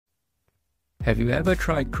Have you ever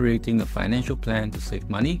tried creating a financial plan to save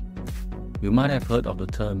money? You might have heard of the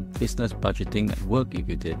term business budgeting at work if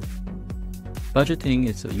you did. Budgeting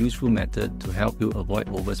is a useful method to help you avoid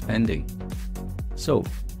overspending. So,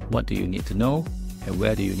 what do you need to know and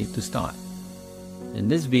where do you need to start? In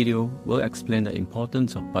this video, we'll explain the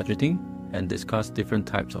importance of budgeting and discuss different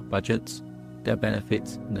types of budgets, their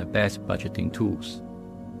benefits, and the best budgeting tools.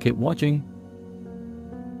 Keep watching!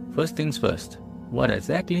 First things first, what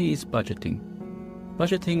exactly is budgeting?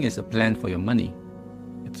 Budgeting is a plan for your money.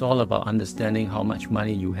 It's all about understanding how much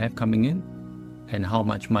money you have coming in and how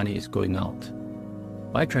much money is going out.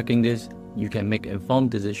 By tracking this, you can make informed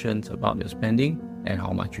decisions about your spending and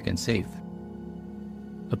how much you can save.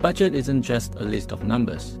 A budget isn't just a list of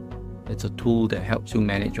numbers. It's a tool that helps you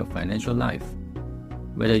manage your financial life.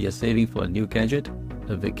 Whether you're saving for a new gadget,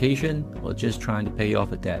 a vacation, or just trying to pay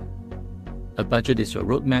off a debt, a budget is your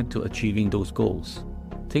roadmap to achieving those goals.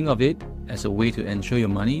 Think of it as a way to ensure your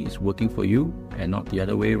money is working for you and not the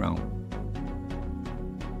other way around.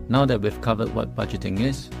 Now that we've covered what budgeting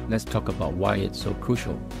is, let's talk about why it's so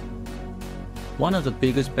crucial. One of the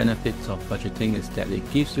biggest benefits of budgeting is that it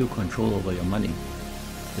gives you control over your money.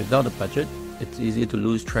 Without a budget, it's easy to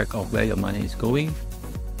lose track of where your money is going.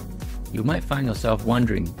 You might find yourself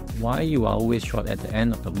wondering why you are always short at the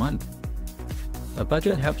end of the month. A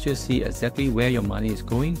budget helps you see exactly where your money is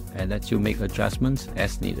going and lets you make adjustments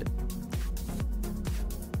as needed.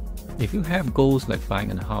 If you have goals like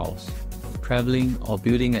buying a house, traveling, or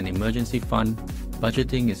building an emergency fund,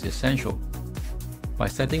 budgeting is essential. By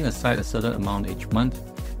setting aside a certain amount each month,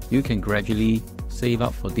 you can gradually save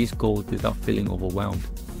up for these goals without feeling overwhelmed.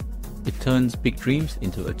 It turns big dreams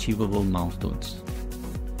into achievable milestones.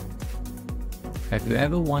 Have you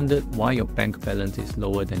ever wondered why your bank balance is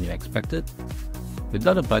lower than you expected?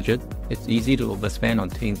 Without a budget, it's easy to overspend on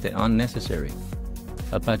things that aren't necessary.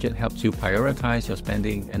 A budget helps you prioritize your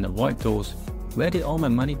spending and avoid those "where did all my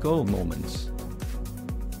money go" moments.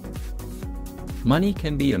 Money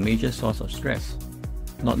can be a major source of stress.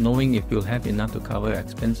 Not knowing if you'll have enough to cover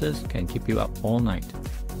expenses can keep you up all night.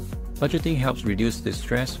 Budgeting helps reduce this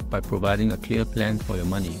stress by providing a clear plan for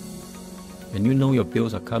your money. When you know your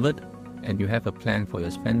bills are covered and you have a plan for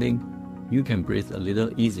your spending, you can breathe a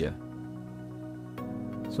little easier.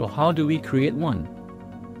 So how do we create one?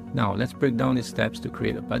 Now let's break down the steps to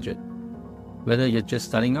create a budget. Whether you're just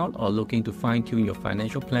starting out or looking to fine-tune your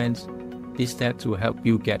financial plans, these steps will help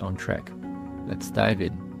you get on track. Let's dive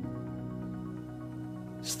in.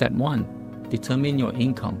 Step 1. Determine your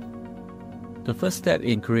income. The first step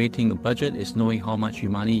in creating a budget is knowing how much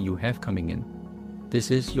money you have coming in.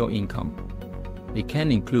 This is your income. It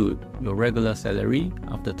can include your regular salary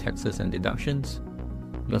after taxes and deductions,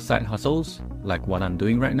 your side hustles, like what I'm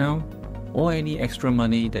doing right now, or any extra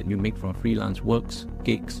money that you make from freelance works,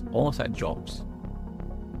 gigs, or side jobs.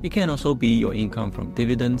 It can also be your income from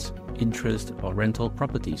dividends, interest, or rental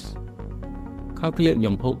properties. Calculate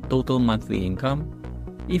your total monthly income.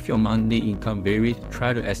 If your monthly income varies,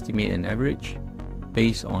 try to estimate an average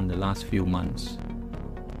based on the last few months.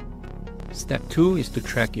 Step 2 is to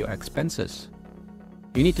track your expenses.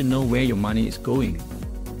 You need to know where your money is going.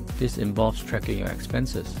 This involves tracking your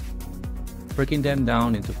expenses, breaking them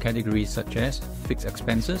down into categories such as fixed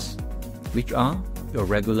expenses, which are your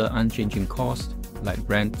regular unchanging costs like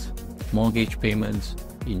rent, mortgage payments,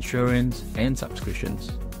 insurance, and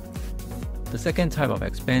subscriptions. The second type of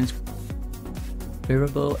expense,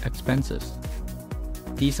 variable expenses.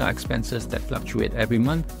 These are expenses that fluctuate every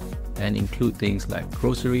month and include things like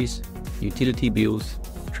groceries, utility bills,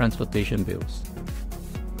 transportation bills.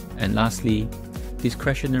 And lastly,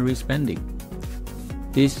 discretionary spending.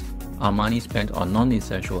 These are money spent on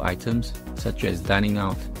non-essential items such as dining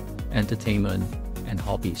out, entertainment, and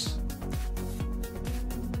hobbies.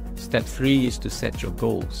 Step 3 is to set your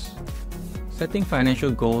goals. Setting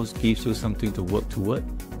financial goals gives you something to work toward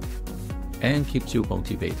and keeps you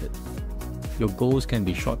motivated. Your goals can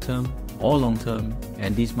be short-term or long-term,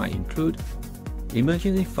 and these might include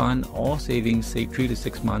emergency fund or saving, say 3 to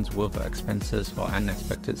 6 months worth of expenses for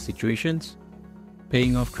unexpected situations,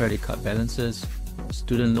 paying off credit card balances,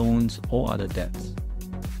 student loans, or other debts.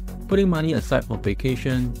 Putting money aside for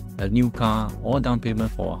vacation, a new car, or down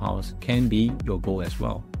payment for a house can be your goal as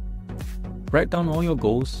well. Write down all your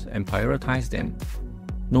goals and prioritize them.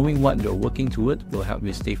 Knowing what you're working toward will help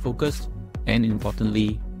you stay focused and,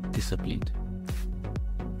 importantly, disciplined.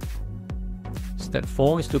 Step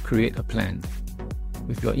 4 is to create a plan.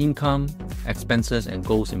 With your income, expenses, and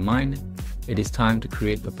goals in mind, it is time to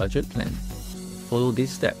create a budget plan. Follow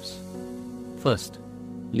these steps. First,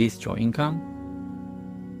 list your income.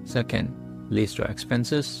 Second, list your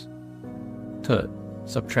expenses. Third,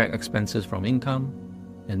 Subtract expenses from income,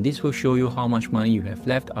 and this will show you how much money you have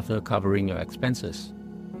left after covering your expenses.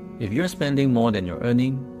 If you're spending more than you're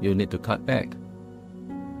earning, you'll need to cut back.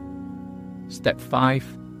 Step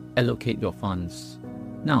 5. Allocate your funds.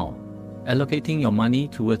 Now, allocating your money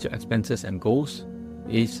towards your expenses and goals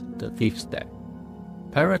is the 5th step.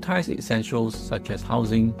 Prioritize essentials such as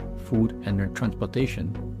housing, food, and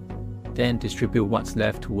transportation. Then distribute what's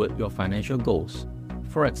left toward your financial goals.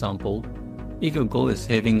 For example, if your goal is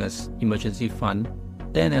saving an emergency fund,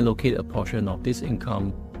 then allocate a portion of this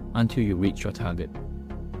income until you reach your target.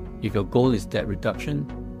 If your goal is debt reduction,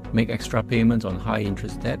 make extra payments on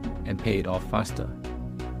high-interest debt and pay it off faster.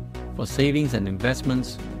 For savings and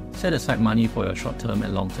investments, set aside money for your short-term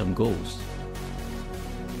and long-term goals.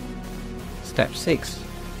 Step 6.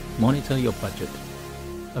 Monitor your budget.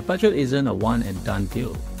 A budget isn't a one-and-done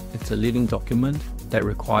deal. It's a living document that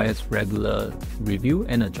requires regular review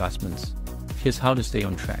and adjustments. Here's how to stay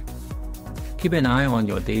on track. Keep an eye on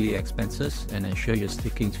your daily expenses and ensure you're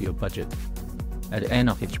sticking to your budget. At the end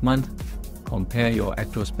of each month, compare your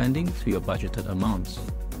actual spending to your budgeted amounts.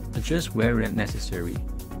 Adjust where necessary.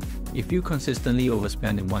 If you consistently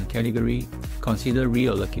overspend in one category, consider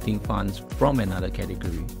reallocating funds from another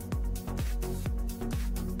category.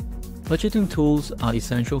 Budgeting tools are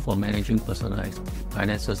essential for managing personal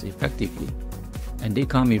finances effectively, and they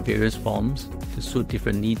come in various forms to suit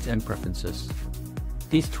different needs and preferences.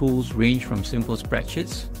 These tools range from simple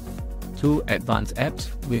spreadsheets to advanced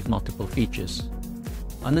apps with multiple features.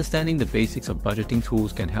 Understanding the basics of budgeting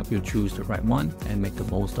tools can help you choose the right one and make the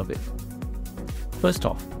most of it. First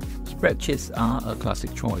off, spreadsheets are a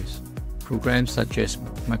classic choice. Programs such as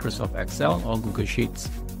Microsoft Excel or Google Sheets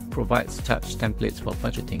provide such templates for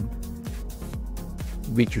budgeting,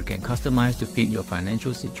 which you can customize to fit your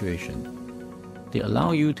financial situation. They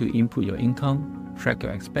allow you to input your income, track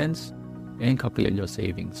your expense, and calculate your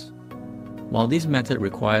savings. While this method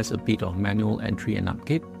requires a bit of manual entry and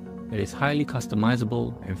upkeep, it is highly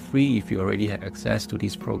customizable and free if you already have access to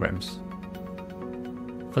these programs.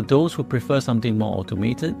 For those who prefer something more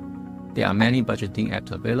automated, there are many budgeting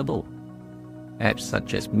apps available. Apps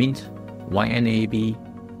such as Mint, YNAB,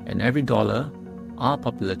 and EveryDollar are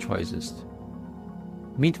popular choices.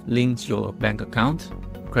 Mint links your bank account,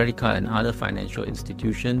 credit card, and other financial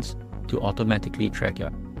institutions to automatically track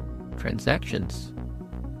your transactions.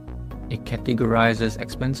 It categorizes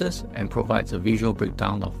expenses and provides a visual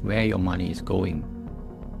breakdown of where your money is going.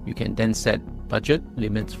 You can then set budget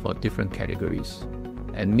limits for different categories,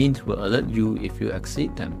 and Mint will alert you if you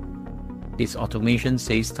exceed them. This automation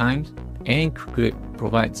saves time and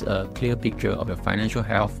provides a clear picture of your financial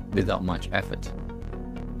health without much effort.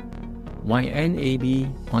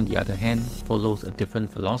 YNAB, on the other hand, follows a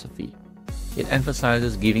different philosophy. It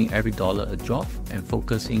emphasizes giving every dollar a job and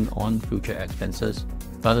focusing on future expenses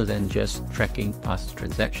rather than just tracking past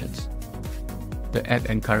transactions. The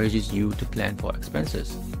app encourages you to plan for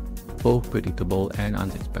expenses, both predictable and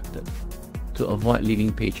unexpected, to avoid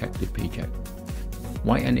living paycheck to paycheck.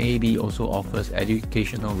 YNAB also offers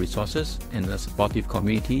educational resources and a supportive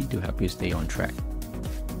community to help you stay on track.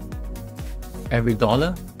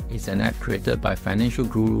 EveryDollar is an app created by financial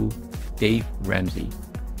guru Dave Ramsey,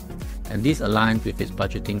 and this aligns with his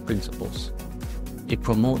budgeting principles. It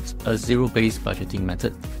promotes a zero-based budgeting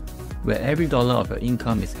method, where every dollar of your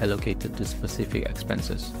income is allocated to specific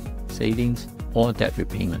expenses, savings, or debt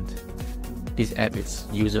repayment. This app is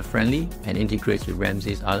user-friendly and integrates with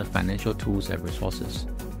Ramsey's other financial tools and resources.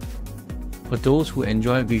 For those who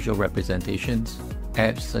enjoy visual representations,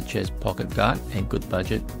 apps such as Pocket Guard and Good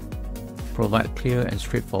Budget provide clear and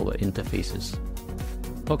straightforward interfaces.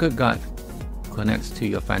 Pocket Guard connects to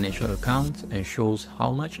your financial account and shows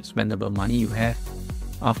how much spendable money you have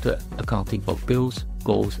after accounting for bills,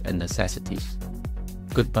 goals, and necessities.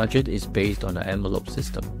 Good Budget is based on the envelope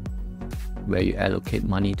system, where you allocate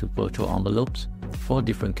money to virtual envelopes for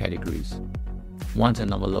different categories. Once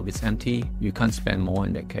an envelope is empty, you can't spend more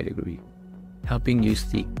in that category, helping you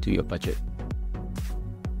stick to your budget.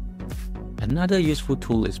 Another useful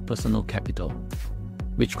tool is Personal Capital,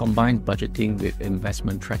 which combines budgeting with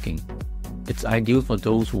investment tracking. It's ideal for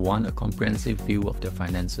those who want a comprehensive view of their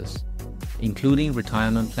finances, including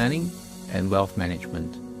retirement planning and wealth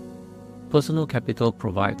management. Personal Capital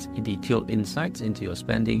provides detailed insights into your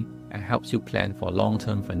spending and helps you plan for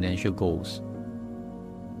long-term financial goals.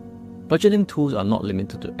 Budgeting tools are not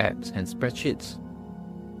limited to apps and spreadsheets.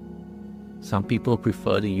 Some people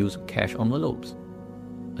prefer the use of cash envelopes,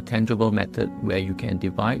 a tangible method where you can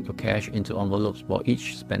divide your cash into envelopes for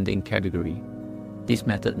each spending category. This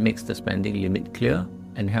method makes the spending limit clear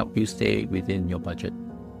and helps you stay within your budget.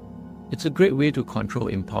 It's a great way to control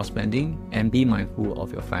impulse spending and be mindful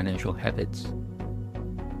of your financial habits.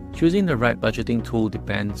 Choosing the right budgeting tool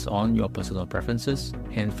depends on your personal preferences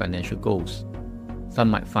and financial goals. Some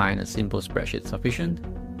might find a simple spreadsheet sufficient,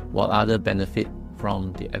 while others benefit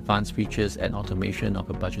from the advanced features and automation of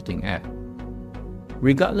a budgeting app.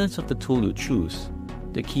 Regardless of the tool you choose,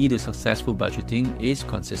 the key to successful budgeting is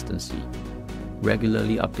consistency.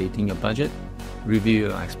 Regularly updating your budget, review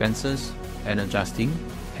your expenses, and adjusting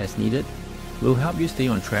as needed will help you stay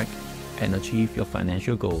on track and achieve your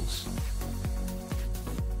financial goals.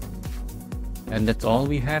 And that's all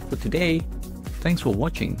we have for today. Thanks for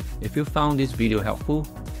watching. If you found this video helpful,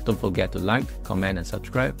 don't forget to like, comment, and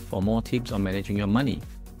subscribe for more tips on managing your money.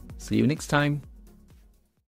 See you next time.